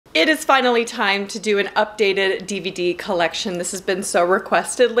It is finally time to do an updated DVD collection. This has been so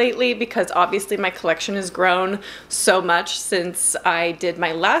requested lately because obviously my collection has grown so much since I did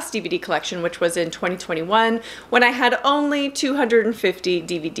my last DVD collection, which was in 2021, when I had only 250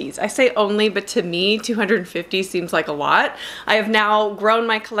 DVDs. I say only, but to me, 250 seems like a lot. I have now grown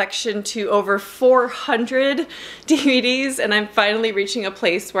my collection to over 400 DVDs, and I'm finally reaching a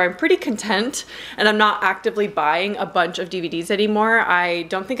place where I'm pretty content and I'm not actively buying a bunch of DVDs anymore. I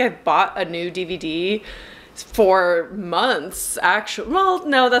don't think I've bought a new DVD for months, actually. Well,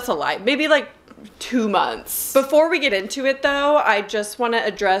 no, that's a lie. Maybe like 2 months. Before we get into it though, I just want to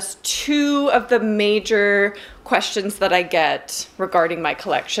address two of the major questions that I get regarding my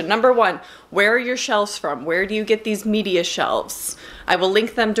collection. Number one, where are your shelves from? Where do you get these media shelves? I will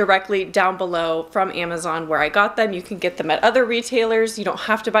link them directly down below from Amazon where I got them. You can get them at other retailers. You don't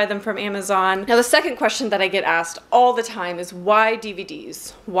have to buy them from Amazon. Now, the second question that I get asked all the time is why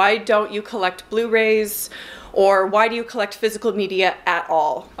DVDs? Why don't you collect Blu-rays? Or why do you collect physical media at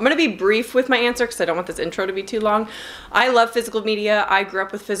all? I'm gonna be brief with my answer because I don't want this intro to be too long. I love physical media. I grew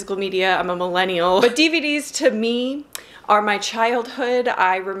up with physical media. I'm a millennial. But DVDs to me are my childhood.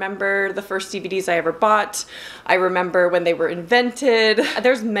 I remember the first DVDs I ever bought. I remember when they were invented.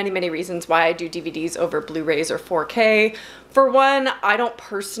 There's many reasons why I do DVDs over Blu-rays or 4K. For one, I don't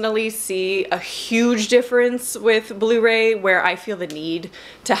personally see a huge difference with Blu-ray where I feel the need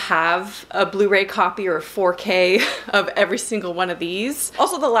to have a Blu-ray copy or a 4K of every single one of these.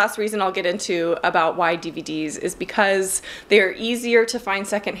 Also, the last reason I'll get into about why DVDs is because they're easier to find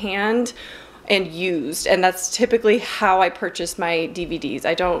secondhand and used, and that's typically how I purchase my DVDs.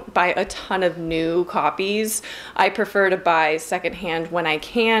 I don't buy a ton of new copies. I prefer to buy secondhand when I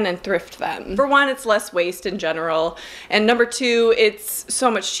can and thrift them. For one, it's less waste in general, and number two, it's so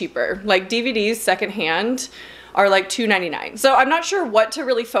much cheaper. Like DVDs secondhand are like $2.99. So I'm not sure what to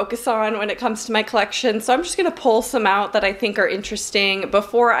really focus on when it comes to my collection, so I'm just gonna pull some out that I think are interesting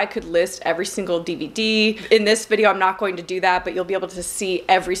before I could list every single DVD. In this video, I'm not going to do that, but you'll be able to see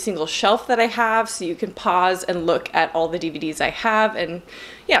every single shelf that I have, so you can pause and look at all the DVDs I have and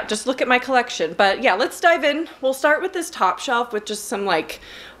yeah, just look at my collection. But yeah, let's dive in. We'll start with this top shelf with just some like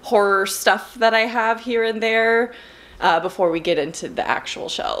horror stuff that I have here and there. Before we get into the actual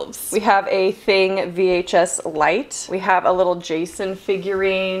shelves. We have a Thing VHS light. We have a little Jason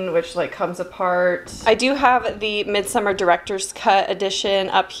figurine, which like comes apart. I do have the Midsummer Director's Cut edition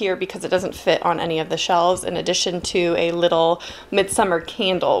up here because it doesn't fit on any of the shelves, in addition to a little Midsummer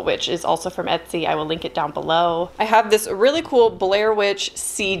candle, which is also from Etsy. I will link it down below. I have this really cool Blair Witch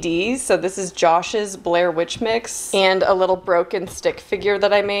CD. So this is Josh's Blair Witch mix, and a little broken stick figure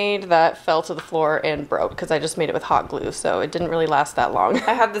that I made that fell to the floor and broke because I just made it with hot glue, so it didn't really last that long.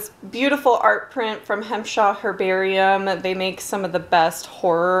 I have this beautiful art print from Hempshaw Herbarium. They make some of the best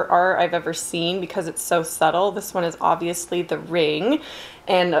horror art I've ever seen because it's so subtle. This one is obviously The Ring,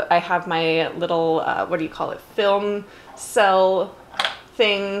 and I have my little, what do you call it, film cell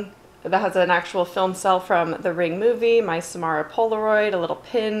thing that has an actual film cell from The Ring movie, my Samara Polaroid, a little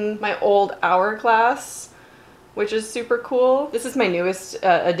pin, my old hourglass, which is super cool. This is my newest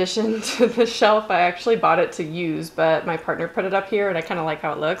addition to the shelf. I actually bought it to use, but my partner put it up here and I kind of like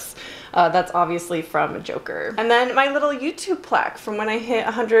how it looks. That's obviously from Joker. And then my little YouTube plaque from when I hit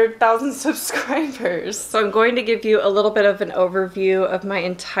 100,000 subscribers. So I'm going to give you a little bit of an overview of my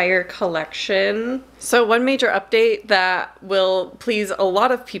entire collection. So one major update that will please a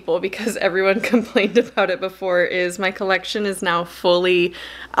lot of people because everyone complained about it before is my collection is now fully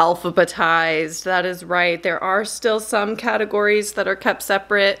alphabetized. That is right. There are still some categories that are kept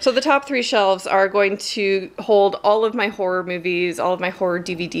separate. So the top 3 shelves are going to hold all of my horror movies, all of my horror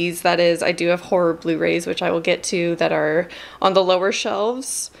DVDs. That is, I do have horror Blu-rays, which I will get to, that are on the lower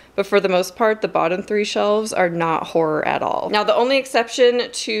shelves. But for the most part, the bottom 3 shelves are not horror at all. Now, the only exception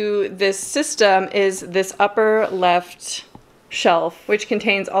to this system is this upper left shelf, which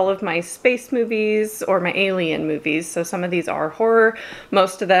contains all of my space movies or my alien movies. So some of these are horror.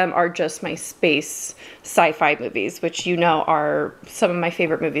 Most of them are just my space sci-fi movies, which you know are some of my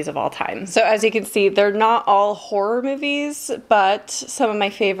favorite movies of all time. So as you can see, they're not all horror movies, but some of my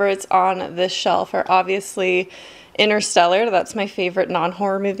favorites on this shelf are obviously Interstellar. That's my favorite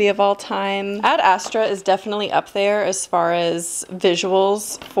non-horror movie of all time. Ad Astra is definitely up there as far as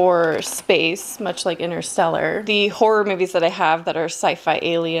visuals for space, much like Interstellar. The horror movies that I have that are sci-fi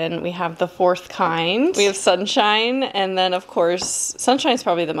alien, we have The Fourth Kind, we have Sunshine, and then of course, Sunshine's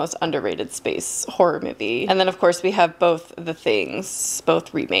probably the most underrated space horror movie. And then of course we have both The Things,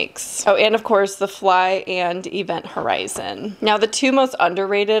 both remakes. Oh, and of course The Fly and Event Horizon. Now the 2 most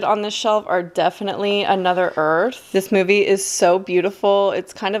underrated on this shelf are definitely Another Earth Shelf. This movie is so beautiful.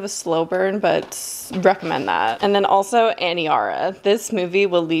 It's kind of a slow burn, but recommend that. And then also Aniara. This movie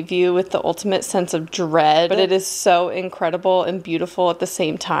will leave you with the ultimate sense of dread, but it is so incredible and beautiful at the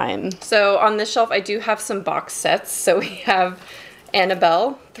same time. So on this shelf, I do have some box sets. So we have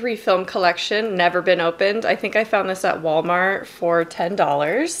Annabelle 3-film collection, never been opened. I think I found this at Walmart for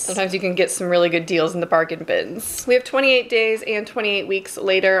 $10. Sometimes you can get some really good deals in the bargain bins. We have 28 days and 28 weeks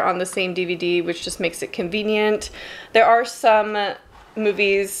later on the same DVD, which just makes it convenient. There are some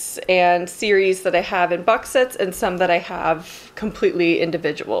movies and series that I have in box sets and some that I have completely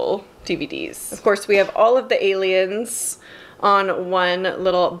individual DVDs. Of course, we have all of the Aliens on one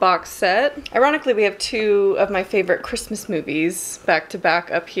little box set. Ironically, we have two of my favorite Christmas movies back to back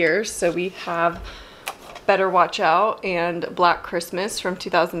up here. So we have Better Watch Out and Black Christmas from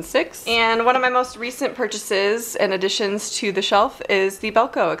 2006. And one of my most recent purchases and additions to the shelf is the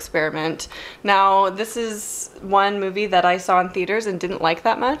Belko Experiment. Now, this is one movie that I saw in theaters and didn't like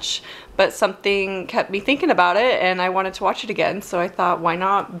that much, but something kept me thinking about it and I wanted to watch it again, so I thought, why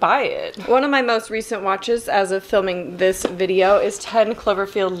not buy it? One of my most recent watches as of filming this video is 10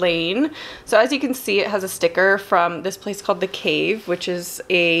 Cloverfield Lane. So as you can see, it has a sticker from this place called The Cave, which is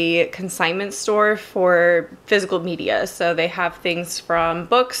a consignment store for physical media. So they have things from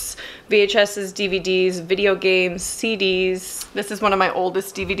books, VHSs, DVDs, video games, CDs. This is one of my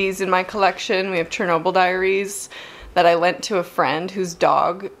oldest DVDs in my collection. We have Chernobyl Diaries that I lent to a friend whose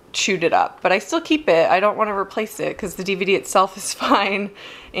dog chewed it up, but I still keep it. I don't want to replace it because the DVD itself is fine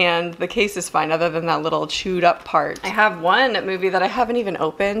and the case is fine other than that little chewed up part. I have one movie that I haven't even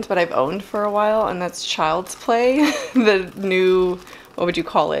opened but I've owned for a while, and that's Child's Play, the new, what would you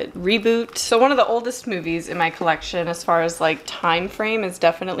call it, reboot. So one of the oldest movies in my collection as far as like time frame is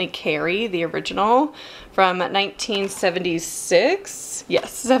definitely Carrie, the original from 1976.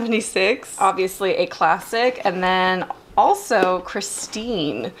 Yes, 76. Obviously a classic. And then also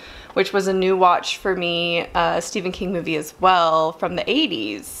Christine, which was a new watch for me, a Stephen King movie as well from the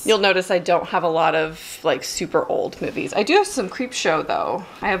 80s. You'll notice I don't have a lot of like super old movies. I do have some Creepshow though.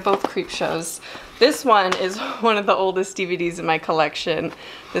 I have both Creepshows. This one is one of the oldest DVDs in my collection.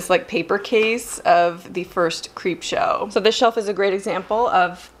 This like paper case of the first Creepshow. So this shelf is a great example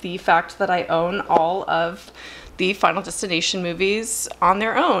of the fact that I own all of the Final Destination movies on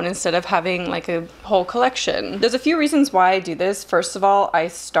their own instead of having like a whole collection. There's a few reasons why I do this. First of all, I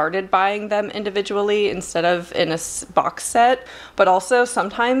started buying them individually instead of in a box set, but also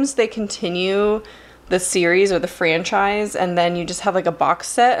sometimes they continue the series or the franchise and then you just have like a box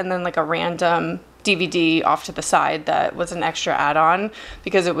set and then like a random DVD off to the side that was an extra add-on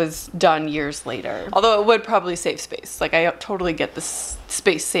because it was done years later. Although it would probably save space. Like I totally get the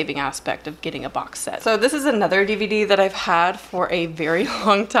space saving aspect of getting a box set. So this is another DVD that I've had for a very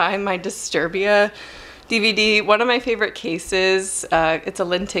long time, my Disturbia DVD. One of my favorite cases. It's a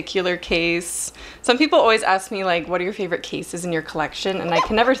lenticular case. Some people always ask me like, what are your favorite cases in your collection? And I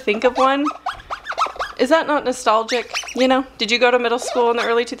can never think of one. Is that not nostalgic? You know, did you go to middle school in the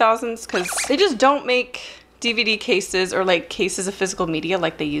early 2000s? Because they just don't make DVD cases or like cases of physical media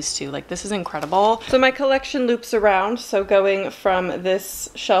like they used to. Like this is incredible. So my collection loops around. So going from this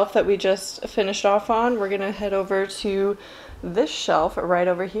shelf that we just finished off on, we're gonna head over to this shelf right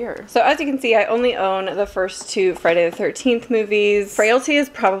over here. So as you can see, I only own the first two Friday the 13th movies. Frailty is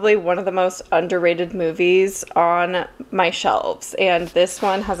probably one of the most underrated movies on my shelves, and this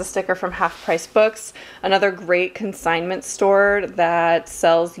one has a sticker from Half Price Books, another great consignment store that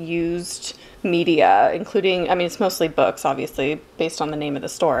sells used media, including, I mean, it's mostly books, obviously, based on the name of the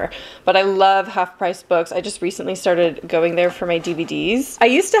store, but I love Half Price Books. I just recently started going there for my DVDs. I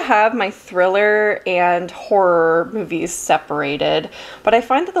used to have my thriller and horror movies separated, but I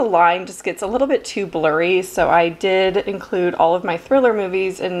find that the line just gets a little bit too blurry, so I did include all of my thriller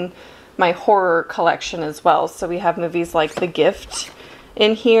movies in my horror collection as well. So we have movies like The Gift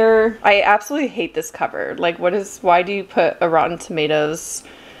in here. I absolutely hate this cover. Like, why do you put a Rotten Tomatoes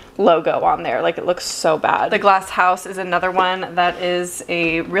logo on there? Like, it looks so bad. The Glass House is another one that is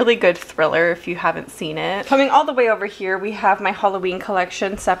a really good thriller if you haven't seen it. Coming all the way over here, we have my Halloween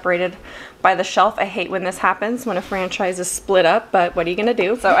collection separated by the shelf. I hate when this happens, when a franchise is split up, but what are you gonna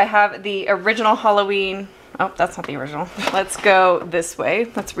do? So I have the original Halloween. Oh, that's not the original. Let's go this way.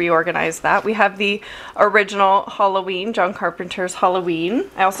 Let's reorganize that. We have the original Halloween, John Carpenter's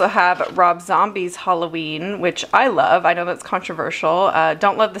Halloween. I also have Rob Zombie's Halloween, which I love. I know that's controversial.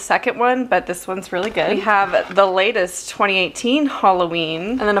 Don't love the second one, but this one's really good. We have the latest 2018 Halloween.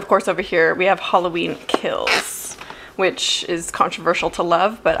 And then of course over here we have Halloween Kills, which is controversial to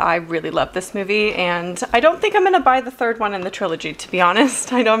love, but I really love this movie, and I don't think I'm gonna buy the third one in the trilogy, to be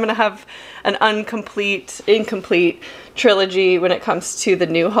honest. I know I'm gonna have an incomplete trilogy when it comes to the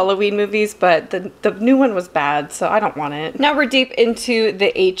new Halloween movies, but the new one was bad, so I don't want it. Now we're deep into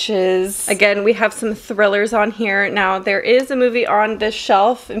the H's. Again, we have some thrillers on here. Now there is a movie on this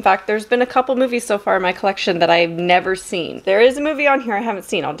shelf. In fact, there's been a couple movies so far in my collection that I've never seen. There is a movie on here I haven't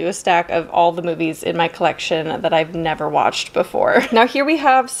seen. I'll do a stack of all the movies in my collection that I've never watched before. Now here we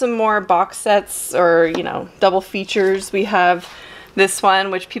have some more box sets, or, you know, double features. We have this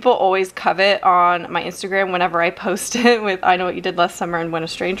one, which people always covet on my Instagram whenever I post it, with I Know What You Did Last Summer and When a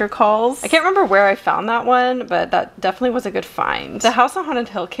Stranger Calls. I can't remember where I found that one, but that definitely was a good find. The House on Haunted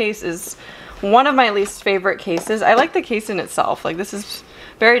Hill case is one of my least favorite cases. I like the case in itself. Like, this is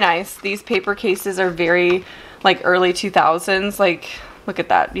very nice. These paper cases are very, like, early 2000s. Like, look at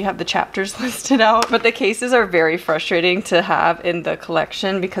that. You have the chapters listed out. But the cases are very frustrating to have in the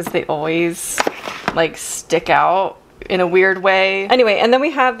collection because they always, like, stick out in a weird way. Anyway, and then we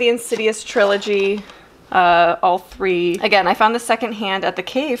have the Insidious trilogy, all three. Again, I found the second hand at the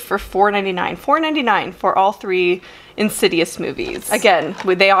cave for $4.99. $4.99 for all three Insidious movies. Again,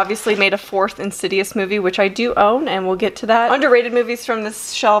 they obviously made a fourth Insidious movie, which I do own, and we'll get to that. Underrated movies from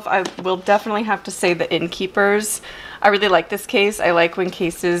this shelf, I will definitely have to say The Innkeepers. I really like this case. I like when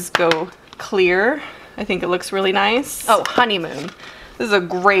cases go clear. I think it looks really nice. Oh, Honeymoon. This is a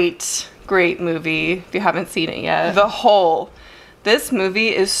great movie if you haven't seen it yet. The Hole. This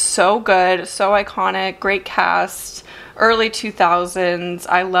movie is so good, so iconic, great cast, early 2000s.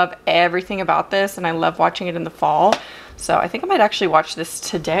 I love everything about this, and I love watching it in the fall. So I think I might actually watch this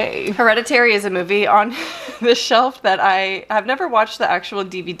today. Hereditary is a movie on the shelf that I have never watched the actual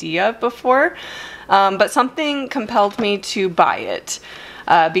DVD of before, but something compelled me to buy it.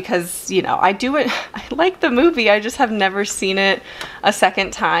 Because, you know, I like the movie, I just have never seen it a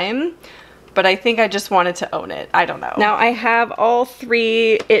second time. But I think I just wanted to own it. I don't know. Now I have all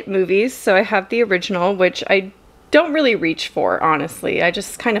three It movies. So I have the original, which I don't really reach for, honestly. I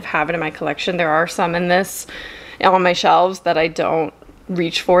just kind of have it in my collection. There are some in this on my shelves that I don't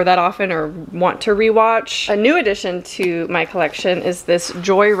reach for that often or want to rewatch. A new addition to my collection is this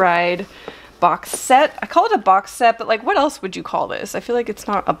Joyride box set. I call it a box set, but like, what else would you call this? I feel like it's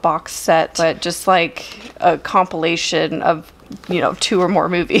not a box set, but just like a compilation of, you know, 2 or more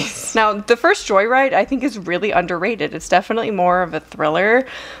movies. Now, the first Joyride I think is really underrated. It's definitely more of a thriller,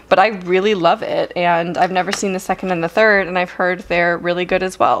 but I really love it, and I've never seen the second and the third, and I've heard they're really good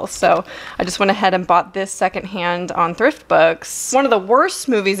as well. So I just went ahead and bought this secondhand on Thrift Books. One of the worst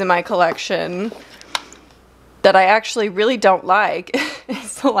movies in my collection that I actually really don't like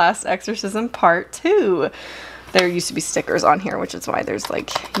is The Last Exorcism Part 2. There used to be stickers on here, which is why there's like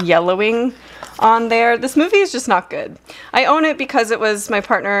yellowing on there. This movie is just not good. I own it because it was my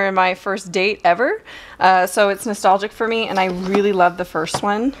partner and my first date ever. So it's nostalgic for me, and I really love the first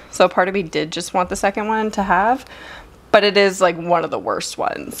one. So part of me did just want the second one to have, but it is like one of the worst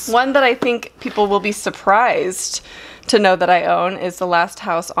ones. One that I think people will be surprised to know that I own is The Last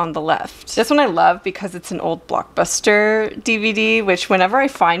House on the Left. This one I love because it's an old Blockbuster DVD, which whenever I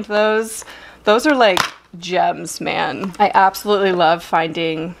find those are like gems, man. I absolutely love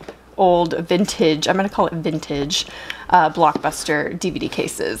finding old vintage, I'm gonna call it vintage, Blockbuster DVD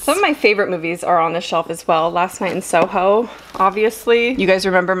cases. Some of my favorite movies are on the shelf as well. Last Night in Soho, obviously. You guys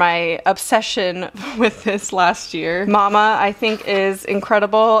remember my obsession with this last year. Mama, I think, is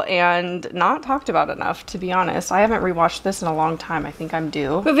incredible and not talked about enough, to be honest. I haven't rewatched this in a long time. I think I'm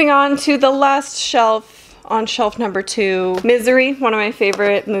due. Moving on to the last shelf. On shelf number 2, Misery, one of my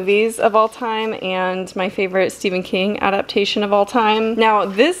favorite movies of all time and my favorite Stephen King adaptation of all time. Now,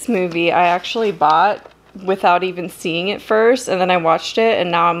 this movie I actually bought without even seeing it first, and then I watched it,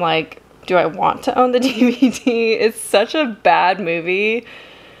 and now I'm like, do I want to own the DVD? It's such a bad movie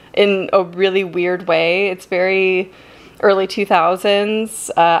in a really weird way. It's very early 2000s.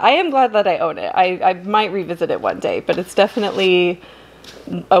 I am glad that I own it. I might revisit it one day, but it's definitely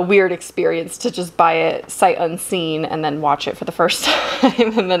a weird experience to just buy it sight unseen and then watch it for the first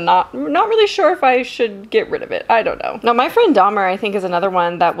time and then not really sure if I should get rid of it. I don't know. Now, My Friend Dahmer, I think, is another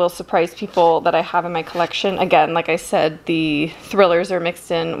one that will surprise people that I have in my collection. Again, like I said, the thrillers are mixed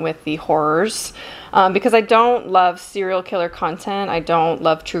in with the horrors because I don't love serial killer content. I don't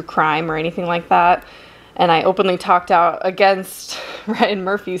love true crime or anything like that. And I openly talked out against Ryan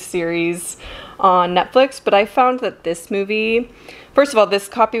Murphy's series on Netflix, but I found that this movie, first of all, this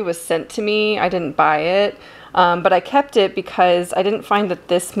copy was sent to me. I didn't buy it, but I kept it because I didn't find that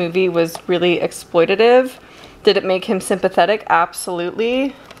this movie was really exploitative. Did it make him sympathetic?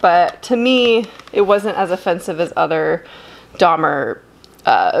 Absolutely. But to me, it wasn't as offensive as other Dahmer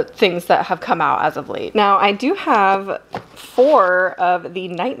things that have come out as of late. Now, I do have 4 of the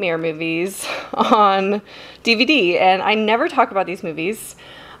Nightmare movies on DVD, and I never talk about these movies.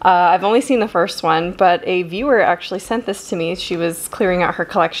 I've only seen the first one, but a viewer actually sent this to me. She was clearing out her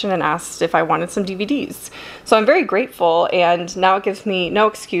collection and asked if I wanted some DVDs. So I'm very grateful, and now it gives me no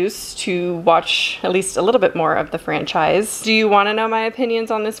excuse to watch at least a little bit more of the franchise. Do you want to know my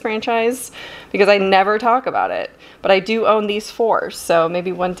opinions on this franchise? Because I never talk about it, but I do own these 4, so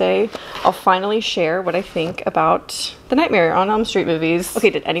maybe one day I'll finally share what I think about the Nightmare on Elm Street movies.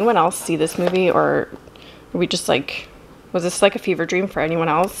 Okay, did anyone else see this movie, or are we just like... was this like a fever dream for anyone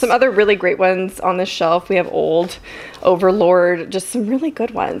else? Some other really great ones on this shelf. We have Old, Overlord, just some really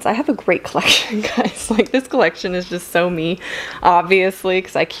good ones. I have a great collection, guys. Like, this collection is just so me, obviously,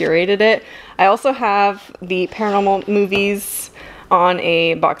 because I curated it. I also have the paranormal movies on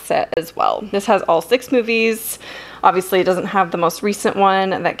a box set as well. This has all 6 movies. Obviously, it doesn't have the most recent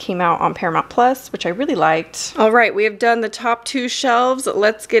one that came out on Paramount Plus, which I really liked. All right, we have done the top 2 shelves.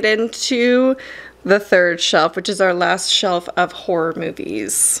 Let's get into the 3rd shelf, which is our last shelf of horror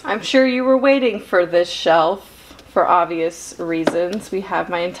movies. I'm sure you were waiting for this shelf for obvious reasons. We have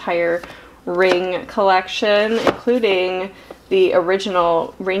my entire Ring collection, including the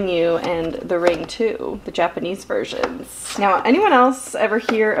original Ring-U and the Ring 2, the Japanese versions. Now, anyone else ever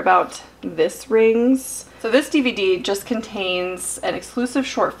hear about this Rings? So this DVD just contains an exclusive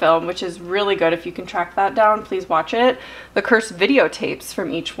short film, which is really good. If you can track that down, please watch it. The cursed videotapes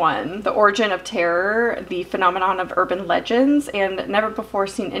from each one, the origin of terror, the phenomenon of urban legends, and never before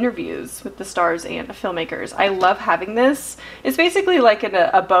seen interviews with the stars and filmmakers. I love having this. It's basically like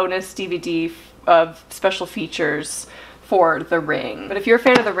a bonus DVD of special features for The Ring. But if you're a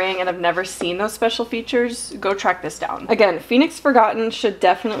fan of The Ring and have never seen those special features, go track this down. Again, Phoenix Forgotten should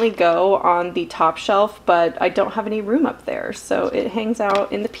definitely go on the top shelf, but I don't have any room up there, so it hangs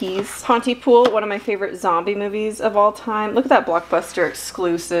out in the P's. Pontypool, one of my favorite zombie movies of all time. Look at that Blockbuster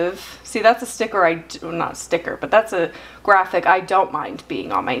exclusive. See, that's a sticker well, not sticker, but that's a graphic I don't mind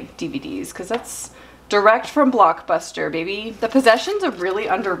being on my DVDs, because that's direct from Blockbuster, baby. The Possession's a really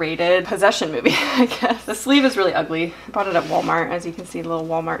underrated possession movie, I guess. The sleeve is really ugly. I bought it at Walmart. As you can see, a little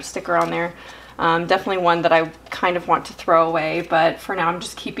Walmart sticker on there. Definitely one that I kind of want to throw away, but for now I'm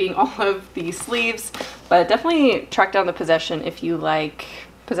just keeping all of the sleeves. But definitely track down The Possession if you like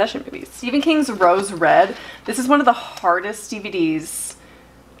possession movies. Stephen King's Rose Red. This is one of the hardest DVDs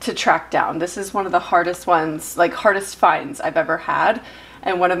to track down. This is one of the hardest ones, like hardest finds I've ever had,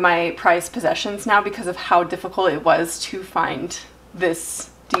 and one of my prized possessions now because of how difficult it was to find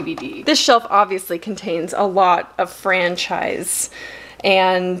this DVD. This shelf obviously contains a lot of franchise,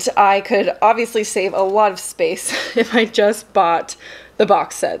 and I could obviously save a lot of space if I just bought the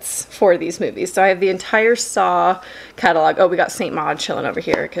box sets for these movies. So I have the entire Saw catalog. Oh, we got Saint Maud chilling over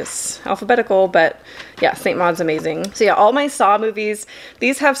here because alphabetical, but yeah, Saint Maud's amazing. So yeah, all my Saw movies,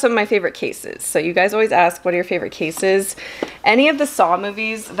 these have some of my favorite cases. So you guys always ask, what are your favorite cases? Any of the Saw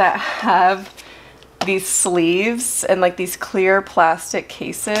movies that have these sleeves and like these clear plastic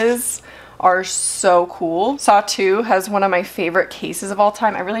cases are so cool. Saw 2 has one of my favorite cases of all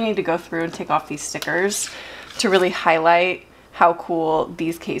time. I really need to go through and take off these stickers to really highlight how cool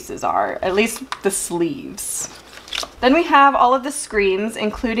these cases are, at least the sleeves. Then we have all of the Screams,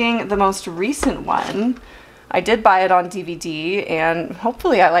 including the most recent one. I did buy it on DVD, and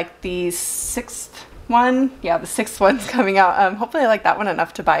hopefully I like the 6th one. Yeah, the 6th one's coming out. Hopefully I like that one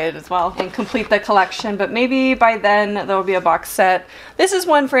enough to buy it as well and complete the collection, but maybe by then there will be a box set. This is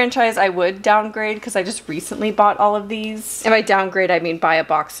one franchise I would downgrade because I just recently bought all of these. And by downgrade, I mean buy a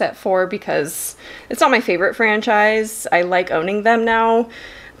box set for, because it's not my favorite franchise. I like owning them now.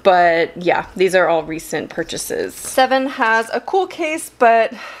 But yeah, these are all recent purchases. 7 has a cool case,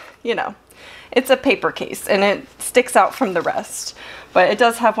 but you know, it's a paper case and it sticks out from the rest. But it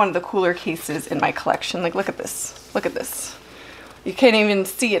does have one of the cooler cases in my collection. Like, look at this. Look at this. You can't even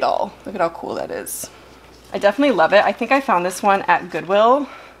see it all. Look at how cool that is. I definitely love it. I think I found this one at Goodwill,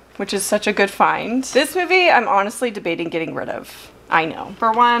 which is such a good find. This movie, I'm honestly debating getting rid of. I know.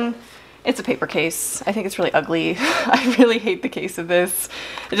 For one, it's a paper case. I think it's really ugly. I really hate the case of this.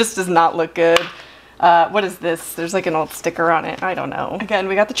 It just does not look good. What is this? There's like an old sticker on it. I don't know. Again,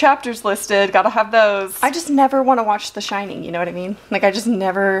 we got the chapters listed. Gotta have those. I just never want to watch The Shining, you know what I mean? Like, I just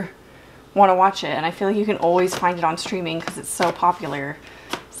never want to watch it, and I feel like you can always find it on streaming because it's so popular.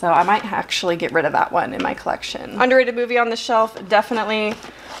 So I might actually get rid of that one in my collection. Underrated movie on the shelf, definitely.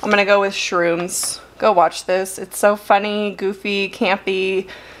 I'm gonna go with Shrooms. Go watch this. It's so funny, goofy, campy.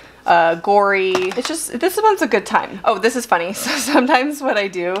 gory. It's just, this one's a good time. Oh, this is funny. So sometimes what I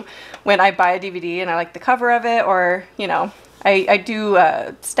do when I buy a DVD and I like the cover of it, or, you know, I do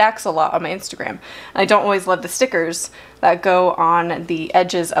stacks a lot on my Instagram. And I don't always love the stickers that go on the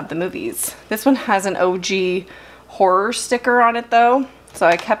edges of the movies. This one has an OG horror sticker on it though, so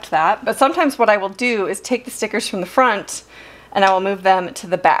I kept that. But sometimes what I will do is take the stickers from the front and I will move them to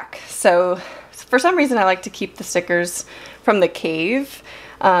the back. So for some reason I like to keep the stickers from The Cave.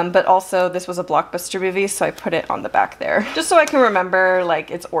 But also this was a Blockbuster movie, so I put it on the back there. Just so I can remember like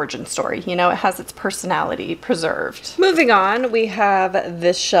its origin story, you know, it has its personality preserved. Moving on, we have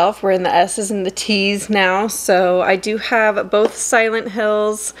this shelf. We're in the S's and the T's now. So I do have both Silent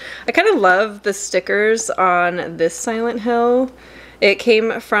Hills. I kind of love the stickers on this Silent Hill. It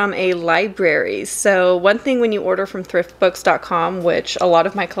came from a library. So one thing when you order from thriftbooks.com, which a lot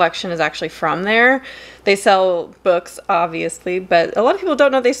of my collection is actually from there, they sell books obviously, but a lot of people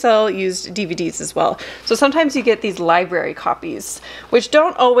don't know they sell used DVDs as well. So sometimes you get these library copies, which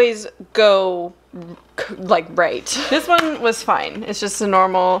don't always go like right. This one was fine. It's just a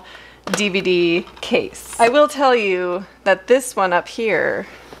normal DVD case. I will tell you that this one up here,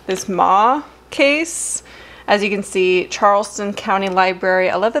 this Ma case, as you can see, Charleston County Library.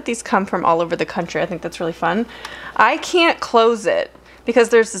 I love that these come from all over the country. I think that's really fun. I can't close it because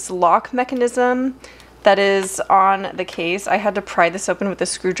there's this lock mechanism that is on the case. I had to pry this open with a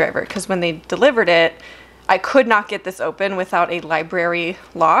screwdriver because when they delivered it, I could not get this open without a library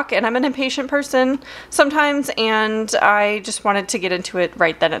lock, and I'm an impatient person sometimes, and I just wanted to get into it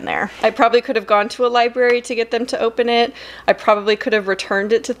right then and there. I probably could have gone to a library to get them to open it. I probably could have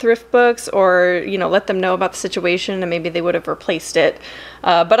returned it to Thrift Books, or, you know, let them know about the situation and maybe they would have replaced it.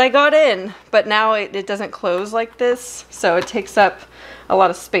 But I got in, but now it doesn't close like this, so it takes up a lot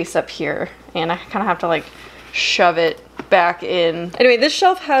of space up here, and I kind of have to like shove it back in. Anyway, this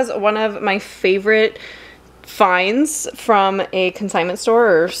shelf has one of my favorite finds from a consignment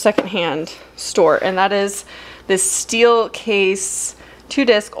store or secondhand store, and that is this steel case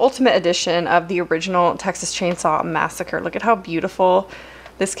 2-disc ultimate edition of the original Texas Chainsaw Massacre. Look at how beautiful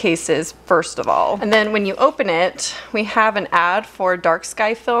this case is, first of all. And then when you open it, we have an ad for Dark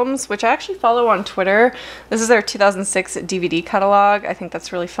Sky Films, which I actually follow on Twitter. This is their 2006 DVD catalog. I think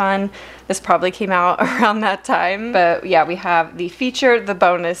that's really fun. This probably came out around that time. But yeah, we have the feature, the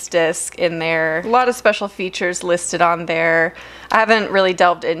bonus disc in there. A lot of special features listed on there. I haven't really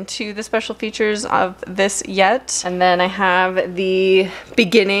delved into the special features of this yet. And then I have the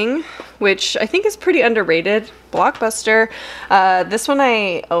beginning, which I think is pretty underrated. Blockbuster. This one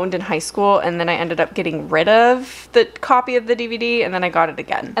I owned in high school, and then I ended up getting rid of the copy of the DVD, and then I got it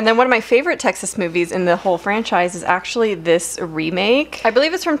again. And then one of my favorite Texas movies in the whole franchise is actually this remake. I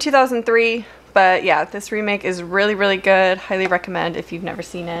believe it's from 2003. But yeah, this remake is really, really good. Highly recommend if you've never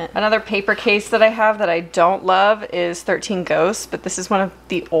seen it. Another paper case that I have that I don't love is 13 Ghosts, but this is one of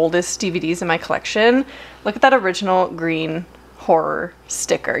the oldest DVDs in my collection. Look at that original green horror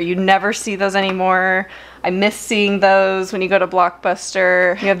sticker. You never see those anymore. I miss seeing those when you go to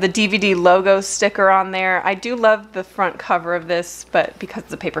Blockbuster. You have the DVD logo sticker on there. I do love the front cover of this, but because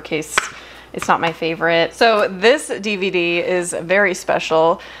it's a paper case, it's not my favorite. So this DVD is very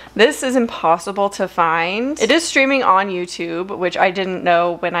special. This is impossible to find. It is streaming on YouTube, which I didn't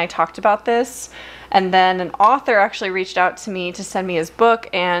know when I talked about this. And then an author actually reached out to me to send me his book,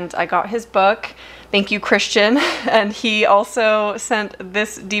 and I got his book. Thank you, Christian. And he also sent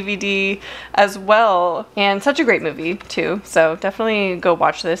this DVD as well. And such a great movie too. So definitely go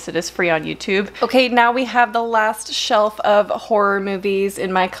watch this. It is free on YouTube. Okay, now we have the last shelf of horror movies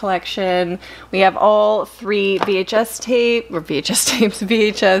in my collection. We have all 3 VHS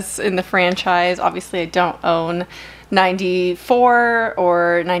in the franchise. Obviously I don't own 94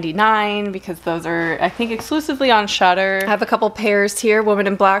 or 99 because those are, I think, exclusively on Shudder. I have a couple pairs here, Woman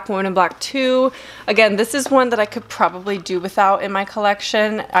in Black, Woman in Black 2. Again, this is one that I could probably do without in my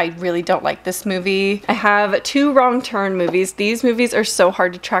collection. I really don't like this movie. I have 2 Wrong Turn movies. These movies are so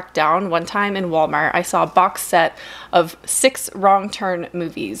hard to track down. One time in Walmart, I saw a box set of 6 Wrong Turn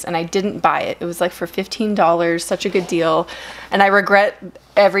movies and I didn't buy it. It was like for $15, such a good deal. And I regret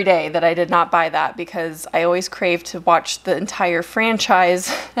every day that I did not buy that because I always crave to watch the entire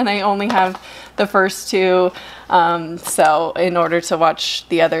franchise and I only have the first 2. So in order to watch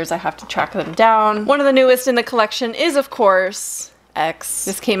the others, I have to track them down. One of the newest in the collection is, of course, X.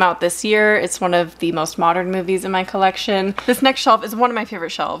 This came out this year. It's one of the most modern movies in my collection. This next shelf is one of my favorite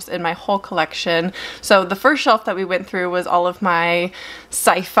shelves in my whole collection. So the first shelf that we went through was all of my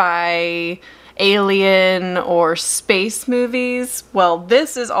sci-fi alien or space movies, well,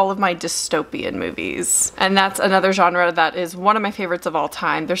 this is all of my dystopian movies. And that's another genre that is one of my favorites of all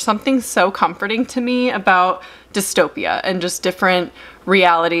time. There's something so comforting to me about dystopia and just different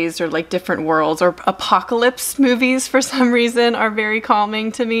realities or like different worlds, or apocalypse movies for some reason are very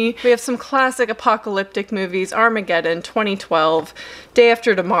calming to me. We have some classic apocalyptic movies: Armageddon, 2012, Day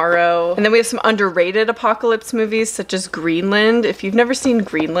After Tomorrow, and then we have some underrated apocalypse movies such as Greenland. If you've never seen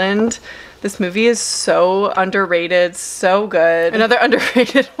Greenland, this movie is so underrated, so good. Another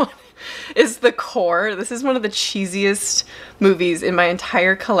underrated one is The Core. This is one of the cheesiest movies in my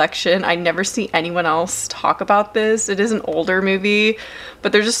entire collection. I never see anyone else talk about this. It is an older movie,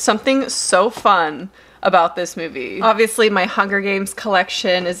 but there's just something so fun about this movie. Obviously, my Hunger Games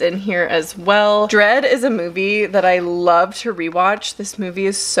collection is in here as well. Dread is a movie that I love to rewatch. This movie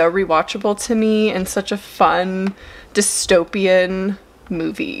is so rewatchable to me and such a fun dystopian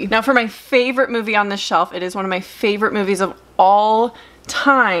movie. Now for my favorite movie on this shelf, it is one of my favorite movies of all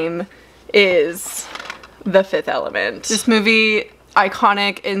time, is The Fifth Element. This movie,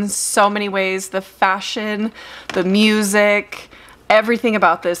 iconic in so many ways. The fashion, the music, everything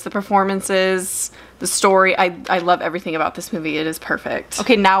about this, the performances, the story. I love everything about this movie. It is perfect.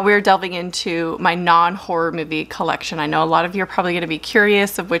 Okay, now we're delving into my non-horror movie collection. I know a lot of you are probably going to be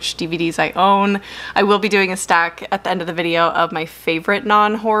curious of which DVDs I own. I will be doing a stack at the end of the video of my favorite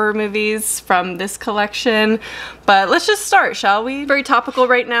non-horror movies from this collection, but let's just start, shall we? Very topical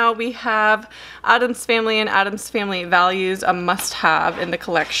right now. We have Addams Family and Addams Family Values, a must-have in the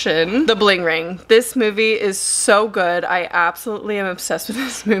collection. The Bling Ring. This movie is so good. I absolutely am obsessed with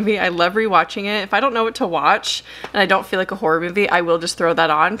this movie. I love rewatching it. If I don't know what to watch and I don't feel like a horror movie, I will just throw that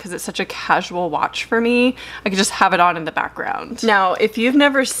on because it's such a casual watch for me. I could just have it on in the background. Now, if you've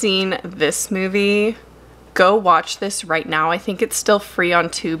never seen this movie, go watch this right now. I think it's still free on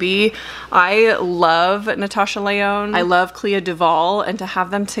Tubi. I love Natasha Lyonne. I love Clea Duvall, and to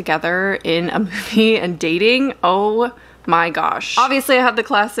have them together in a movie and dating, oh my gosh. Obviously I have the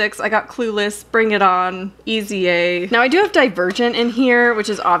classics. I got Clueless, Bring It On, Easy A. Now I do have Divergent in here, which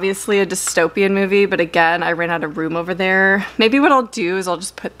is obviously a dystopian movie, but again, I ran out of room over there. Maybe what I'll do is I'll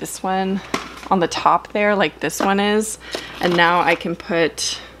just put this one on the top there like this one is, and now I can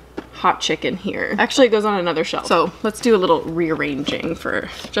put Hot Chicken here. Actually, it goes on another shelf. So let's do a little rearranging for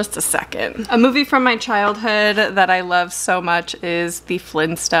just a second. A movie from my childhood that I love so much is The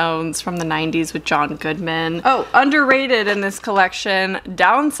Flintstones from the 90s with John Goodman. Oh, underrated in this collection,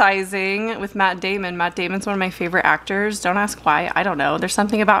 Downsizing with Matt Damon. Matt Damon's one of my favorite actors. Don't ask why, I don't know. There's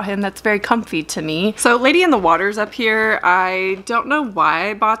something about him that's very comfy to me. So Lady in the Water's up here. I don't know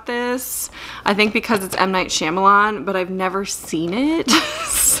why I bought this. I think because it's M. Night Shyamalan, but I've never seen it.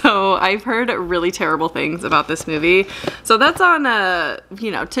 So I've heard really terrible things about this movie. So that's on a,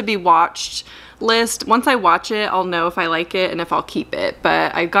 you know, to be watched list. Once I watch it, I'll know if I like it and if I'll keep it.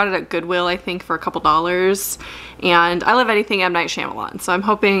 But I got it at Goodwill, I think, for a couple dollars. And I love anything M. Night Shyamalan, so I'm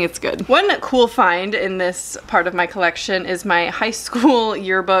hoping it's good. One cool find in this part of my collection is my high school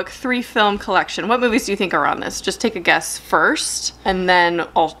yearbook 3-film collection. What movies do you think are on this? Just take a guess first, and then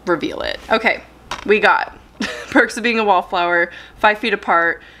I'll reveal it. Okay, we got Perks of Being a Wallflower, 5 Feet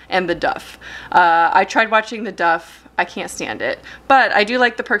Apart, and The Duff. I tried watching The Duff. I can't stand it. But I do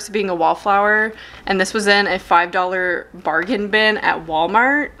like The Perks of Being a Wallflower, and this was in a $5 bargain bin at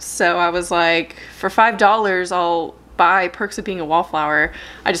Walmart. So I was like, for $5, I'll buy Perks of Being a Wallflower.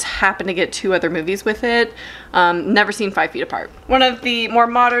 I just happened to get 2 other movies with it. Never seen 5 Feet Apart. One of the more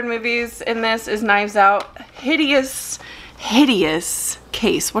modern movies in this is Knives Out. Hideous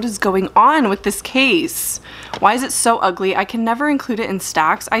case. What is going on with this case? Why is it so ugly? I can never include it in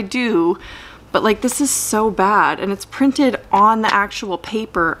stacks. I do, but like this is so bad, and it's printed on the actual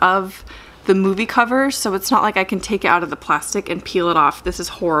paper of the movie cover, so it's not like I can take it out of the plastic and peel it off. This is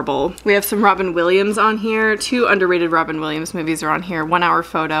horrible. We have some Robin Williams on here. 2 underrated Robin Williams movies are on here, 1 Hour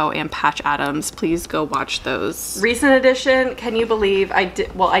Photo and Patch Adams. Please go watch those. Recent edition, can you believe I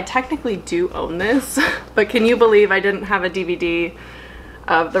did, well, I technically do own this, but can you believe I didn't have a DVD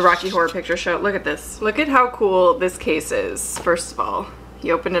of the Rocky Horror Picture Show? Look at this. Look at how cool this case is. First of all,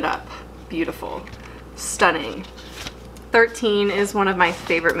 you open it up. Beautiful. Stunning. 13 is one of my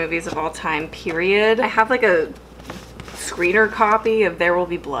favorite movies of all time, period. I have like a screener copy of There Will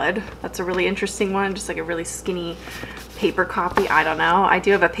Be Blood. That's a really interesting one, just like a really skinny paper copy. I don't know. I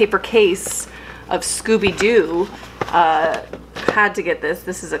do have a paper case of Scooby-Doo Had to get this.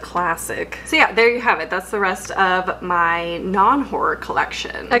 This is a classic. So yeah, there you have it. That's the rest of my non-horror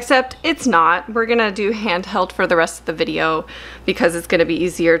collection. Except it's not. We're gonna do handheld for the rest of the video because it's gonna be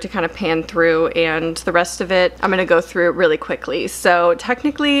easier to kind of pan through, and the rest of it I'm gonna go through really quickly. So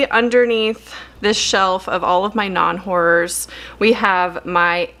technically underneath this shelf of all of my non-horrors, we have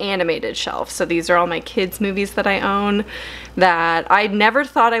my animated shelf. So these are all my kids movies that I own that I never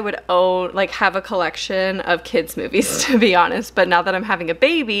thought I would own, like have a collection of kids movies, to be honest. But now that I'm having a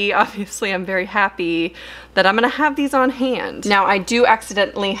baby, obviously I'm very happy that I'm gonna have these on hand. Now I do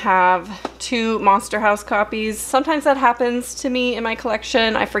accidentally have 2 Monster House copies. Sometimes that happens to me in my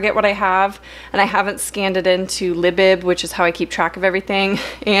collection. I forget what I have and I haven't scanned it into Libib, which is how I keep track of everything.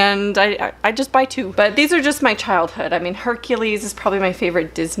 And I just buy 2. But these are just my childhood. I mean, Hercules is probably my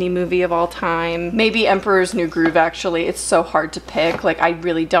favorite Disney movie of all time. Maybe Emperor's New Groove, actually. It's so hard to pick. Like, I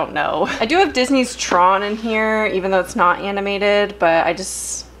really don't know. I do have Disney's Tron in here, even though it's not animated, but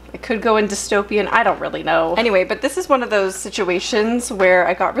I could go in dystopian. I don't really know. Anyway, but this is one of those situations where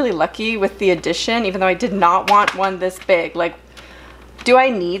I got really lucky with the edition, even though I did not want one this big. Like, do I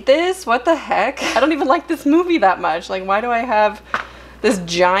need this? What the heck? I don't even like this movie that much. Like, why do I have this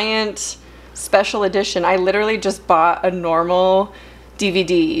giant special edition? I literally just bought a normal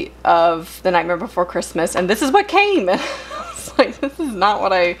DVD of The Nightmare Before Christmas, and this is what came. I was like, this is not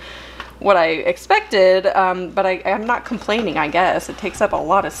what I expected, but I'm not complaining, I guess. It takes up a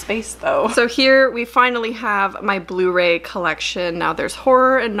lot of space though. So here we finally have my Blu-ray collection. Now there's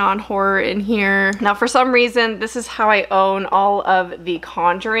horror and non-horror in here. Now for some reason, this is how I own all of the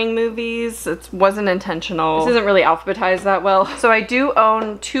Conjuring movies. It wasn't intentional. This isn't really alphabetized that well. So I do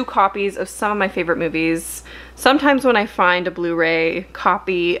own 2 copies of some of my favorite movies. Sometimes when I find a Blu-ray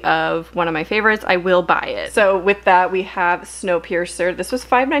copy of one of my favorites, I will buy it. So with that, we have Snowpiercer. This was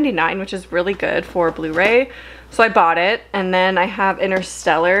 $5.99, which is really good for Blu-ray. So I bought it. And then I have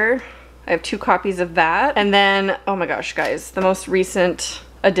Interstellar. I have 2 copies of that. And then, oh my gosh, guys, the most recent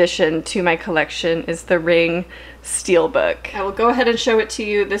addition to my collection is the Ring Steelbook. I will go ahead and show it to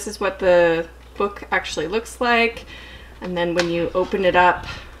you. This is what the book actually looks like. And then when you open it up,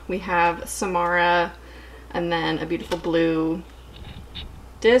 we have Samara, and then a beautiful blue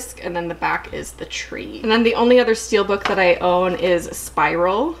disc, and then the back is the tree. And then the only other steelbook that I own is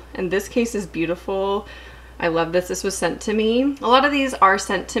Spiral, and this case is beautiful. I love this. This was sent to me. A lot of these are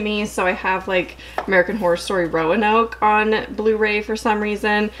sent to me, so I have like American Horror Story Roanoke on Blu-ray for some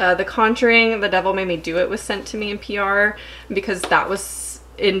reason. The Conjuring, The Devil Made Me Do It was sent to me in PR. Because that was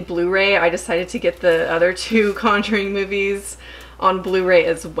in Blu-ray, I decided to get the other 2 Conjuring movies on Blu-ray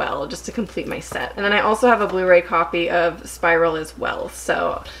as well, just to complete my set. And then I also have a Blu-ray copy of Spiral as well.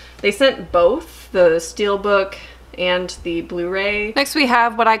 So they sent both the steelbook and the Blu-ray. Next we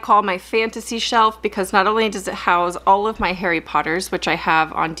have what I call my fantasy shelf, because not only does it house all of my Harry Potters, which I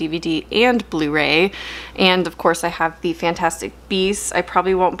have on DVD and Blu-ray, and of course I have the Fantastic Beasts. I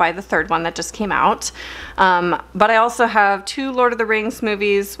probably won't buy the 3rd one that just came out. But I also have 2 Lord of the Rings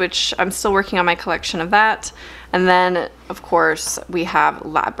movies, which I'm still working on my collection of that. And then, of course, we have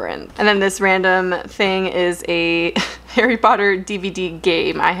Labyrinth. And then this random thing is a Harry Potter DVD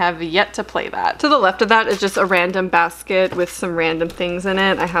game. I have yet to play that. To the left of that is just a random basket with some random things in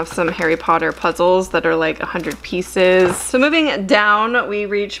it. I have some Harry Potter puzzles that are like 100 pieces. So moving down, we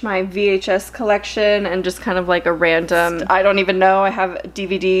reach my VHS collection and just kind of like a random, I don't even know, I have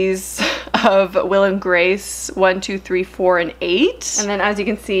DVDs of Will and Grace 1, 2, 3, 4, and 8. And then as you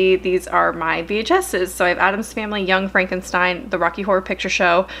can see, these are my VHSs. So I have Addams Family, Young Frankenstein, The Rocky Horror Picture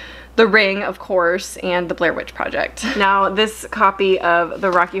Show, The Ring, of course, and The Blair Witch Project. Now, this copy of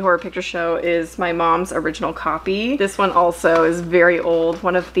The Rocky Horror Picture Show is my mom's original copy. This one also is very old,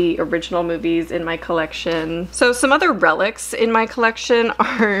 one of the original movies in my collection. So some other relics in my collection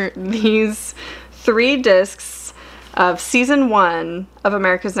are these 3 discs of season 1 of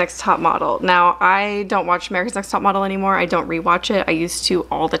America's Next Top Model. Now, I don't watch America's Next Top Model anymore. I don't rewatch it. I used to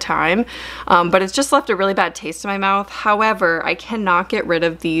all the time, but it's just left a really bad taste in my mouth. However, I cannot get rid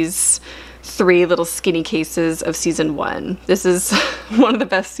of these 3 little skinny cases of season 1. This is one of the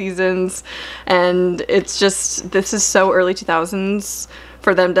best seasons, and it's just, this is so early 2000s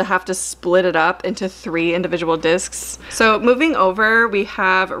for them to have to split it up into 3 individual discs. So moving over, we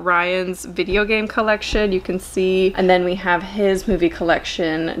have Ryan's video game collection, you can see, and then we have his movie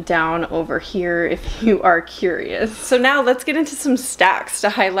collection down over here if you are curious. So now let's get into some stacks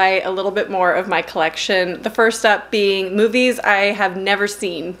to highlight a little bit more of my collection. The first up being movies I have never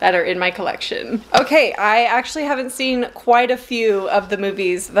seen that are in my collection. Okay, I actually haven't seen quite a few of the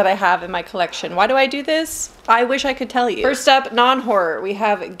movies that I have in my collection. Why do I do this? I wish I could tell you. First up, non-horror. We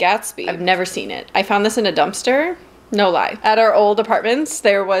have Gatsby. I've never seen it. I found this in a dumpster. No lie. At our old apartments,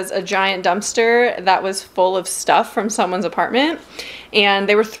 there was a giant dumpster that was full of stuff from someone's apartment, and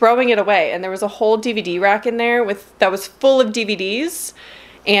they were throwing it away, and there was a whole DVD rack in there that was full of DVDs,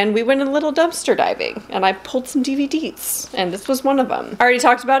 and we went a little dumpster diving, and I pulled some DVDs, and this was one of them. I already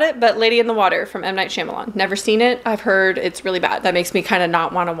talked about it, but Lady in the Water from M. Night Shyamalan. Never seen it. I've heard it's really bad. That makes me kind of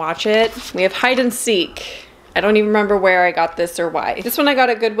not want to watch it. We have Hide and Seek. I don't even remember where I got this or why. This one I got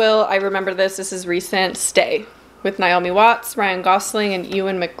at Goodwill. I remember this. This is recent. Stay. With Naomi Watts, Ryan Gosling, and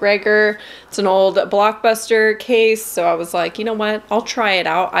Ewan McGregor. It's an old Blockbuster case, so I was like, you know what? I'll try it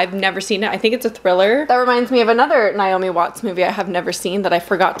out. I've never seen it. I think it's a thriller. That reminds me of another Naomi Watts movie I have never seen that I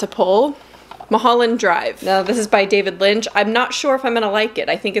forgot to pull. Mulholland Drive. Now, this is by David Lynch. I'm not sure if I'm gonna like it.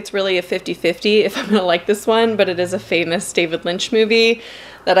 I think it's really a 50-50 if I'm gonna like this one, but it is a famous David Lynch movie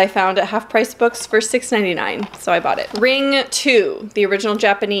that I found at Half Price Books for $6.99, so I bought it. Ring 2, the original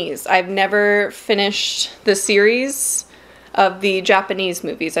Japanese. I've never finished the series of the Japanese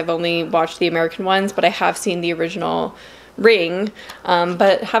movies. I've only watched the American ones, but I have seen the original Ring,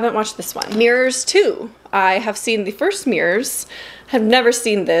 but haven't watched this one. Mirrors 2. I have seen the first Mirrors. Have never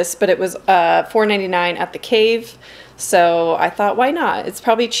seen this, but it was $4.99 at the Cave. So I thought, why not? It's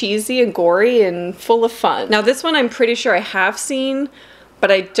probably cheesy and gory and full of fun. Now this one I'm pretty sure I have seen, but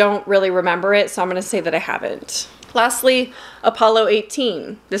I don't really remember it, so I'm gonna say that I haven't. Lastly, Apollo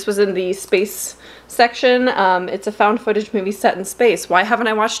 18. This was in the space section. It's a found footage movie set in space. Why haven't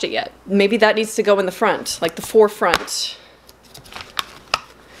I watched it yet? Maybe that needs to go in the front, like the forefront.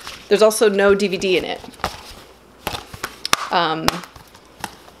 There's also no DVD in it.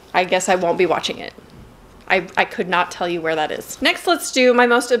 I guess I won't be watching it. I could not tell you where that is. Next, let's do my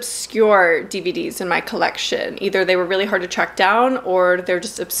most obscure DVDs in my collection. Either they were really hard to track down or they're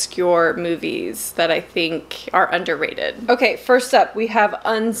just obscure movies that I think are underrated. Okay, first up, we have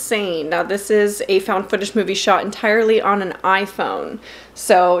Unsane. Now this is a found footage movie shot entirely on an iPhone.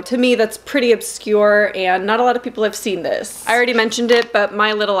 So to me, that's pretty obscure and not a lot of people have seen this. I already mentioned it, but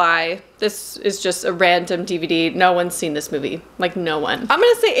My Little Eye, this is just a random DVD. No one's seen this movie, like no one. I'm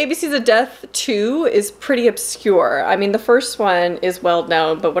gonna say ABC's of Death 2 is pretty obscure. I mean, the first one is well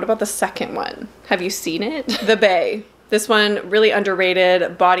known, but what about the second one? Have you seen it? The Bay. This one, really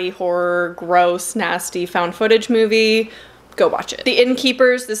underrated, body horror, gross, nasty, found footage movie. Go watch it. The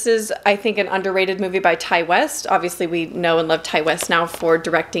Innkeepers, this is, I think, an underrated movie by Ty West. Obviously, we know and love Ty West now for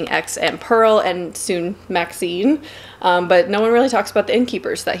directing X and Pearl and soon Maxine, but no one really talks about The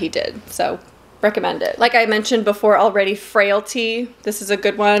Innkeepers that he did, so recommend it. Like I mentioned before already, Frailty. This is a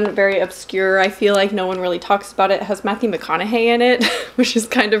good one, very obscure. I feel like no one really talks about it. It has Matthew McConaughey in it, which is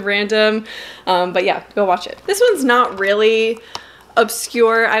kind of random, but yeah, go watch it. This one's not really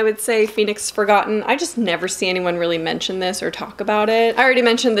obscure, I would say. Phoenix Forgotten. I just never see anyone really mention this or talk about it. I already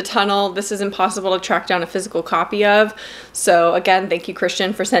mentioned The Tunnel. This is impossible to track down a physical copy of. So again, thank you,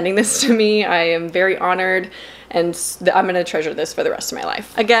 Christian, for sending this to me. I am very honored and I'm gonna treasure this for the rest of my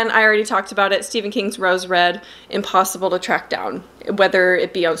life. Again, I already talked about it. Stephen King's Rose Red, impossible to track down, whether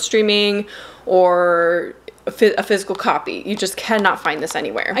it be on streaming or a physical copy. You just cannot find this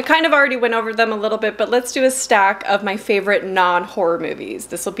anywhere. I kind of already went over them a little bit, but let's do a stack of my favorite non-horror movies.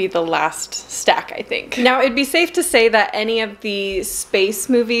 This will be the last stack, I think. Now, it'd be safe to say that any of the space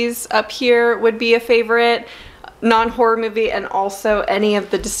movies up here would be a favorite non-horror movie, and also any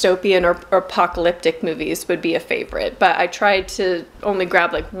of the dystopian or apocalyptic movies would be a favorite, but I tried to only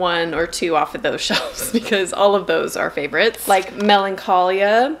grab like 1 or 2 off of those shelves because all of those are favorites. Like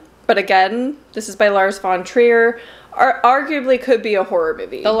Melancholia, but again, this is by Lars von Trier, arguably could be a horror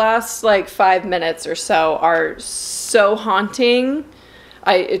movie. The last like 5 minutes or so are so haunting.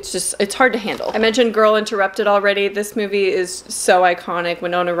 It's hard to handle. I mentioned Girl Interrupted already. This movie is so iconic.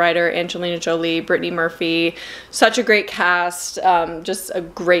 Winona Ryder, Angelina Jolie, Brittany Murphy, such a great cast. Just a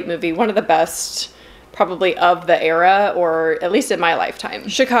great movie. One of the best probably of the era, or at least in my lifetime.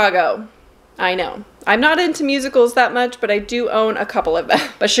 Chicago. I know. I'm not into musicals that much, but I do own a couple of them.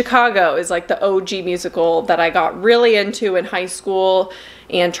 But Chicago is like the OG musical that I got really into in high school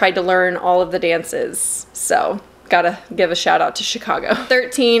and tried to learn all of the dances. So gotta give a shout out to Chicago.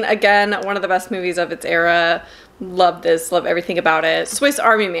 13, again, one of the best movies of its era. Love this, love everything about it. Swiss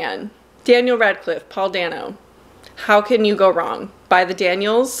Army Man, Daniel Radcliffe, Paul Dano. How can you go wrong? By the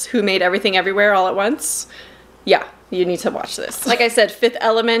Daniels, who made Everything Everywhere All at Once. Yeah, you need to watch this. Like I said, Fifth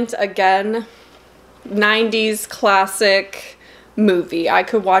Element, again, 90s classic movie. I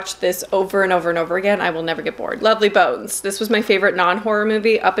could watch this over and over and over again. I will never get bored. Lovely Bones. This was my favorite non-horror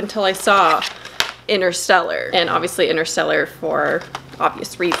movie up until I saw Interstellar, and obviously Interstellar for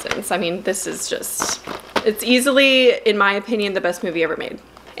obvious reasons. I mean, this is just, it's easily, in my opinion, the best movie ever made.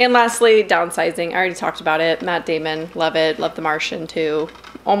 And lastly, downsizing. I already talked about it. Matt Damon, love it. Love The Martian too.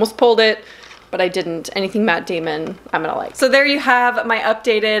 Almost pulled it, but I didn't. Anything Matt Damon, I'm gonna like. So there you have my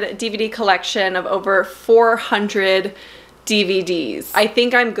updated DVD collection of over 400 DVDs. I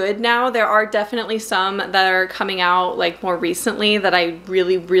think I'm good now. There are definitely some that are coming out like more recently that I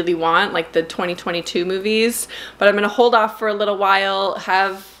really, really want, like the 2022 movies, but I'm gonna hold off for a little while,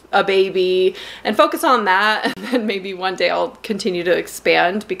 have a baby, and focus on that, and then maybe one day I'll continue to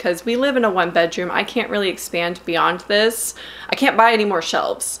expand, because we live in a 1-bedroom. I can't really expand beyond this. I can't buy any more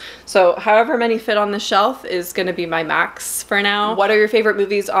shelves. So however many fit on the shelf is gonna be my max for now. What are your favorite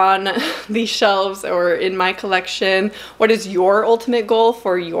movies on these shelves or in my collection? What is your ultimate goal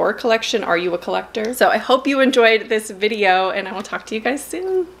for your collection? Are you a collector? So I hope you enjoyed this video, and I will talk to you guys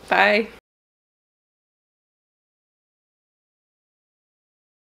soon. Bye.